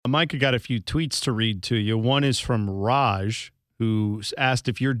Micah got a few tweets to read to you. One is from Raj, who asked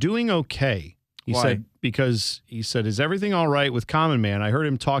if you're doing okay. He said, because he said, is everything all right with Common Man? I heard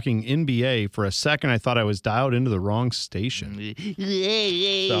him talking NBA. For a second, I thought I was dialed into the wrong station. So,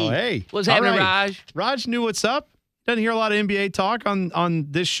 hey. What's happening, right. Raj? Raj knew what's up. Doesn't hear a lot of NBA talk on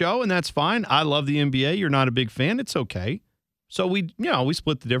this show, and that's fine. I love the NBA. You're not a big fan. It's okay. So we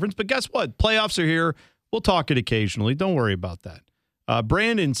split the difference. But guess what? Playoffs are here. We'll talk it occasionally. Don't worry about that.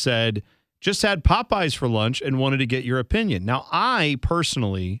 Brandon said, just had Popeyes for lunch and wanted to get your opinion. Now, I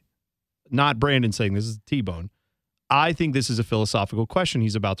personally, not Brandon saying this is T-Bone, I think this is a philosophical question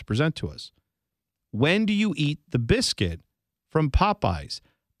he's about to present to us. When do you eat the biscuit from Popeyes?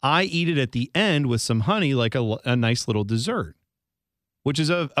 I eat it at the end with some honey, like a nice little dessert, which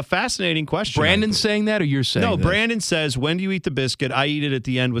is a fascinating question. Brandon's saying that, or you're saying that? No, Brandon says, when do you eat the biscuit? I eat it at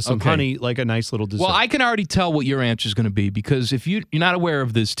the end with some honey, like a nice little dessert. Well, I can already tell what your answer is going to be, because if you're not aware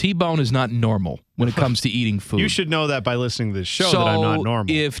of this, T-Bone is not normal when it comes to eating food. You should know that by listening to this show, that I'm not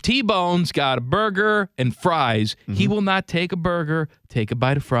normal. If T-Bone's got a burger and fries, he will not take a burger, take a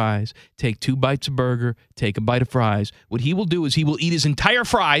bite of fries, take 2 bites of burger, take a bite of fries. What he will do is he will eat his entire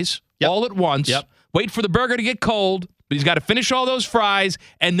fries all at once, wait for the burger to get cold, but he's got to finish all those fries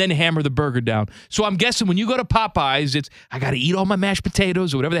and then hammer the burger down. So I'm guessing when you go to Popeyes, it's, I got to eat all my mashed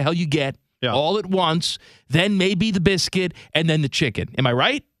potatoes or whatever the hell you get all at once, then maybe the biscuit, and then the chicken. Am I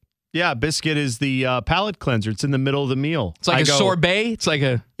right? Yeah, biscuit is the palate cleanser. It's in the middle of the meal. It's like sorbet. It's like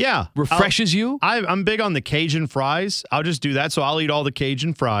refreshes you. I'm big on the Cajun fries. I'll just do that. So I'll eat all the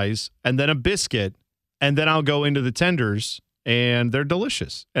Cajun fries and then a biscuit, and then I'll go into the tenders, and they're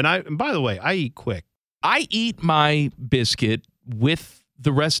delicious. And by the way, I eat quick. I eat my biscuit with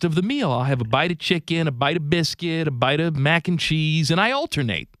the rest of the meal. I'll have a bite of chicken, a bite of biscuit, a bite of mac and cheese, and I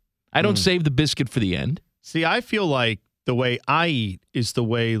alternate. I don't save the biscuit for the end. See, I feel like the way I eat is the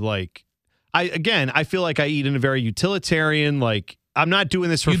way, like, I feel like I eat in a very utilitarian, like, I'm not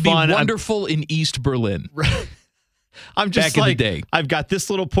doing this for fun. You'd be wonderful in East Berlin. I'm just back in the day. I've got this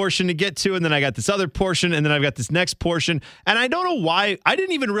little portion to get to, and then I got this other portion, and then I've got this next portion. And I don't know why. I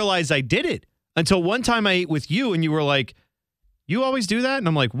didn't even realize I did it until one time I ate with you, and you were like, you always do that? And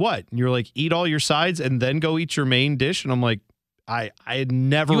I'm like, what? And you're like, eat all your sides and then go eat your main dish. And I'm like, I had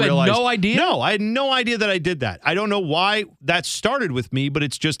never realized. You had no idea? No, I had no idea that I did that. I don't know why that started with me, but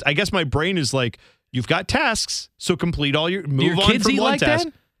it's just, I guess my brain is like, you've got tasks, so complete all your, move on kids from eat one like task.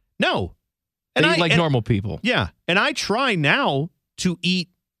 That? No. They eat like normal people. Yeah. And I try now to eat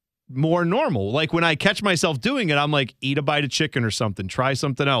more normal. Like when I catch myself doing it, I'm like, eat a bite of chicken or something. Try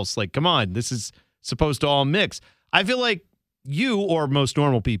something else. Like, come on, this is supposed to all mix. I feel like you, or most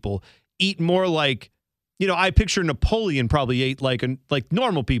normal people, eat more like, I picture Napoleon probably ate like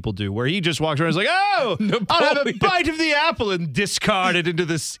normal people do, where he just walks around and is like, oh, I'll have a bite of the apple and discard it into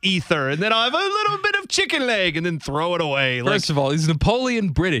this ether, and then I'll have a little bit of chicken leg and then throw it away. First of all, is Napoleon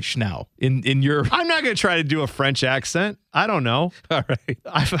British now in your... I'm not going to try to do a French accent. I don't know. All right.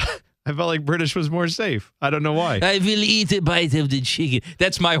 I felt like British was more safe. I don't know why. I will eat a bite of the chicken.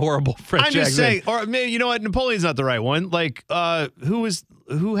 That's my horrible French accent. I'm just saying, or maybe, you know what? Napoleon's not the right one. Like,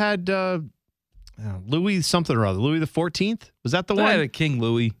 who had... Louis something or other. Louis the 14th? Was that the one? The King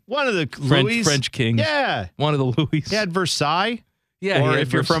Louis. One of the Louis. French kings. Yeah. One of the Louis. He had Versailles. Yeah. Or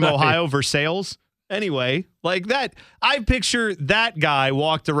if you're from Ohio, Versailles. Anyway, like that. I picture that guy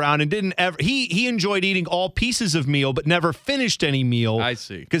walked around and didn't ever. He enjoyed eating all pieces of meal, but never finished any meal. I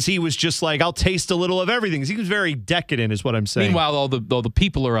see. Because he was just like, I'll taste a little of everything. He was very decadent, is what I'm saying. Meanwhile, all the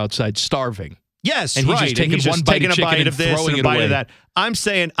people are outside starving. Yes, and he's right. just taking one bite of chicken of this throwing and a bite away. of that. I'm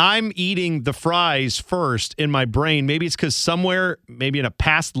saying I'm eating the fries first in my brain. Maybe it's because somewhere, maybe in a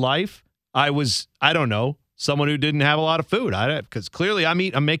past life, I don't know, someone who didn't have a lot of food. Because clearly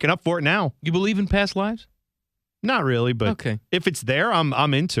I'm making up for it now. You believe in past lives? Not really, but okay. If it's there,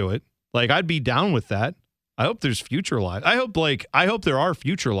 I'm into it. Like, I'd be down with that. I hope there's future lives. I hope there are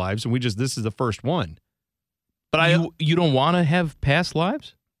future lives, and this is the first one. But you don't want to have past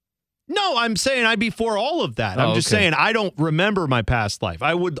lives? No, I'm saying I'd be for all of that. I'm just saying I don't remember my past life.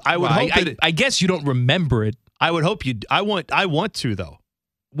 I would hope that I guess you don't remember it. I would hope you. I want to though.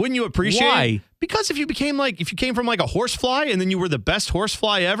 Wouldn't you appreciate Why? it? Because if you came from like a horsefly and then you were the best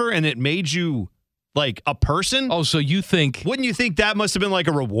horsefly ever and it made you like a person. Oh, so you think? Wouldn't you think that must have been like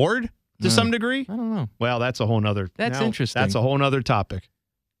a reward to some degree? I don't know. Well, that's a whole nother. That's interesting. That's a whole nother topic.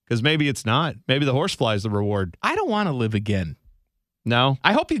 Because maybe it's not. Maybe the horsefly is the reward. I don't want to live again. No?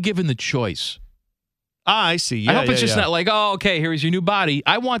 I hope you're given the choice. I see. Yeah, I hope it's just not like, oh, okay, here's your new body.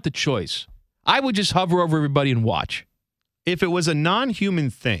 I want the choice. I would just hover over everybody and watch. If it was a non-human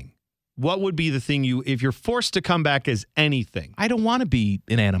thing, what would be the thing if you're forced to come back as anything? I don't want to be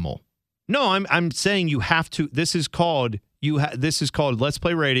an animal. No, I'm saying you have to. This is called Let's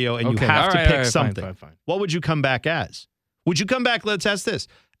Play Radio, and you have to pick something. Fine. What would you come back as? Would you come back, let's ask this,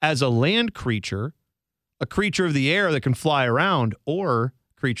 as a land creature, a creature of the air that can fly around, or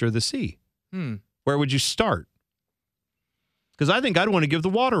creature of the sea? Where would you start? Because I think I'd want to give the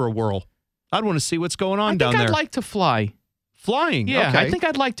water a whirl. I'd want to see what's going on down there. I'd like to fly. Flying? Yeah, okay. I think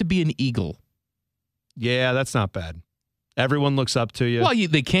I'd like to be an eagle. Yeah, that's not bad. Everyone looks up to you. Well,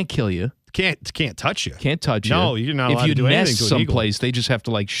 they can't kill you. Can't touch you. Can't touch you. No, you're not allowed to do anything to an eagle. If you nest someplace, they just have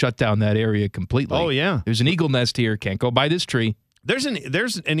to like shut down that area completely. Oh, yeah. There's an eagle nest here. Can't go by this tree. There's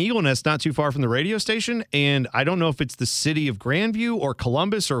an eagle nest not too far from the radio station, and I don't know if it's the city of Grandview or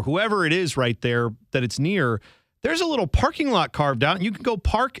Columbus or whoever it is right there that it's near. There's a little parking lot carved out, and you can go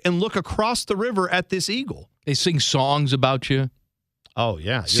park and look across the river at this eagle. They sing songs about you. Oh,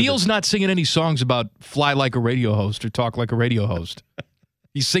 yeah. Seal's not singing any songs about fly like a radio host or talk like a radio host.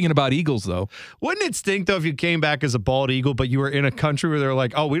 He's singing about eagles, though. Wouldn't it stink, though, if you came back as a bald eagle, but you were in a country where they're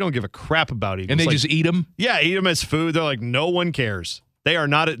like, oh, we don't give a crap about eagles. And they just eat them? Yeah, eat them as food. They're like, no one cares. They are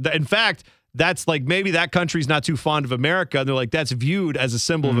not. In fact, that's like maybe that country's not too fond of America. And they're like, that's viewed as a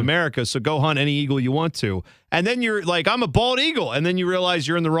symbol of America, so go hunt any eagle you want to. And then you're like, I'm a bald eagle. And then you realize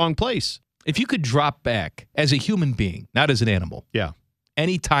you're in the wrong place. If you could drop back as a human being, not as an animal. Yeah.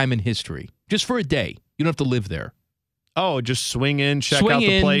 Any time in history, just for a day. You don't have to live there. Oh, just swing in, check out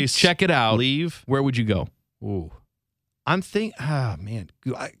the place. Check it out. Leave. Where would you go? Ooh. I'm thinking, man.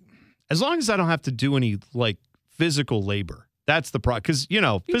 As long as I don't have to do any, like, physical labor. That's the problem. Because,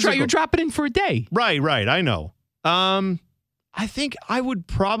 you're dropping in for a day. Right. I know. I think I would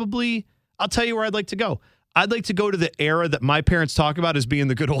probably, I'll tell you where I'd like to go. I'd like to go to the era that my parents talk about as being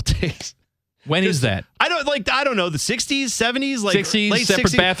the good old days. When is that? I don't know, the 60s, 70s, like 60s, late separate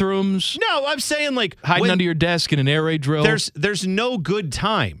 60s. Bathrooms. No, I'm saying like hiding under your desk in an air raid drill. There's no good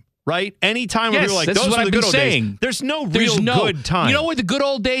time, right? Any time where you're like, those are the good old days. There's no good time. You know what the good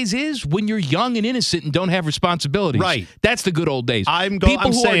old days is? When you're young and innocent and don't have responsibilities. Right. That's the good old days.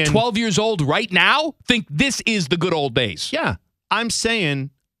 People who are 12 years old right now think this is the good old days. Yeah. I'm saying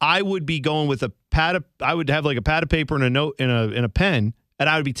I would be going with I would have like a pad of paper and a note in a pen. And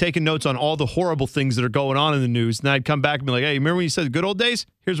I would be taking notes on all the horrible things that are going on in the news. And I'd come back and be like, hey, remember when you said the good old days?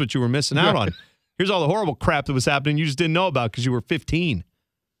 Here's what you were missing out on. Here's all the horrible crap that was happening you just didn't know about because you were 15.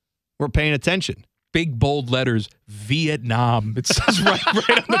 We're paying attention. Big, bold letters, Vietnam. It says right on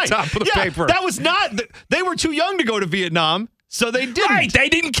the top of the paper. That was not, they were too young to go to Vietnam, so they didn't. Right, they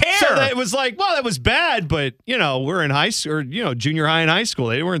didn't care. So it was like, well, that was bad, but, we're in high school, or, junior high and high school.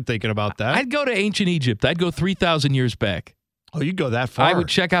 They weren't thinking about that. I'd go to ancient Egypt. I'd go 3,000 years back. Oh, you'd go that far? I would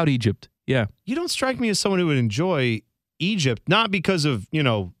check out Egypt. Yeah. You don't strike me as someone who would enjoy Egypt, not because of,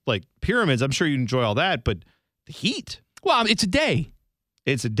 like pyramids. I'm sure you'd enjoy all that, but the heat. Well, it's a day.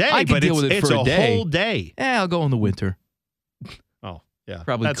 It's a day, I can but deal with it it's for a day. whole day. Yeah, I'll go in the winter. Oh, yeah.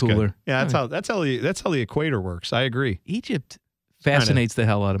 Probably that's cooler. Good. Yeah, that's how the equator works. I agree. Egypt fascinates the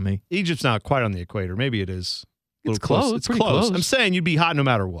hell out of me. Egypt's not quite on the equator. Maybe it is. It's close. It's close. I'm saying you'd be hot no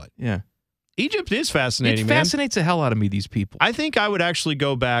matter what. Yeah. Egypt is fascinating, man. It fascinates the hell out of me, these people. I think I would actually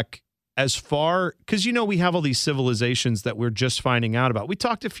go back as far, because, we have all these civilizations that we're just finding out about. We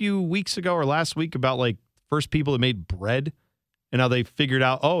talked a few weeks ago or last week about, like, first people that made bread and how they figured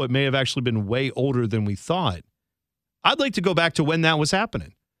out, it may have actually been way older than we thought. I'd like to go back to when that was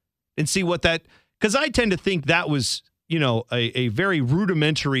happening and see what that, because I tend to think that was, a very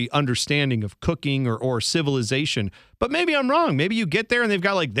rudimentary understanding of cooking or civilization. But maybe I'm wrong. Maybe you get there and they've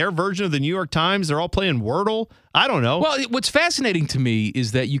got like their version of the New York Times. They're all playing Wordle. I don't know. Well, what's fascinating to me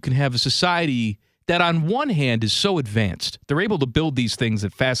is that you can have a society that on one hand is so advanced. They're able to build these things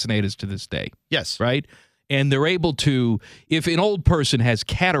that fascinate us to this day. Yes. Right? And they're able to, if an old person has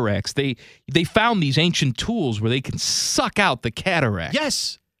cataracts, they found these ancient tools where they can suck out the cataract.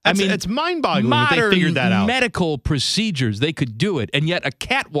 Yes. It's mind-boggling that they figured that out. Modern medical procedures, they could do it, and yet a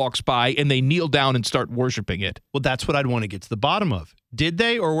cat walks by and they kneel down and start worshiping it. Well, that's what I'd want to get to the bottom of. Did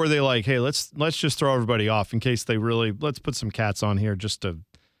they, or were they like, hey, let's just throw everybody off in case they really, let's put some cats on here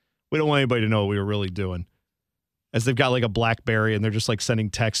we don't want anybody to know what we were really doing. As they've got like a BlackBerry and they're just like sending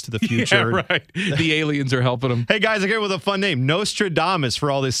text to the future. Yeah, right. The aliens are helping them. Hey guys, I came up with a fun name, Nostradamus,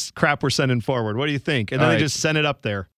 for all this crap we're sending forward. What do you think? And then they just send it up there.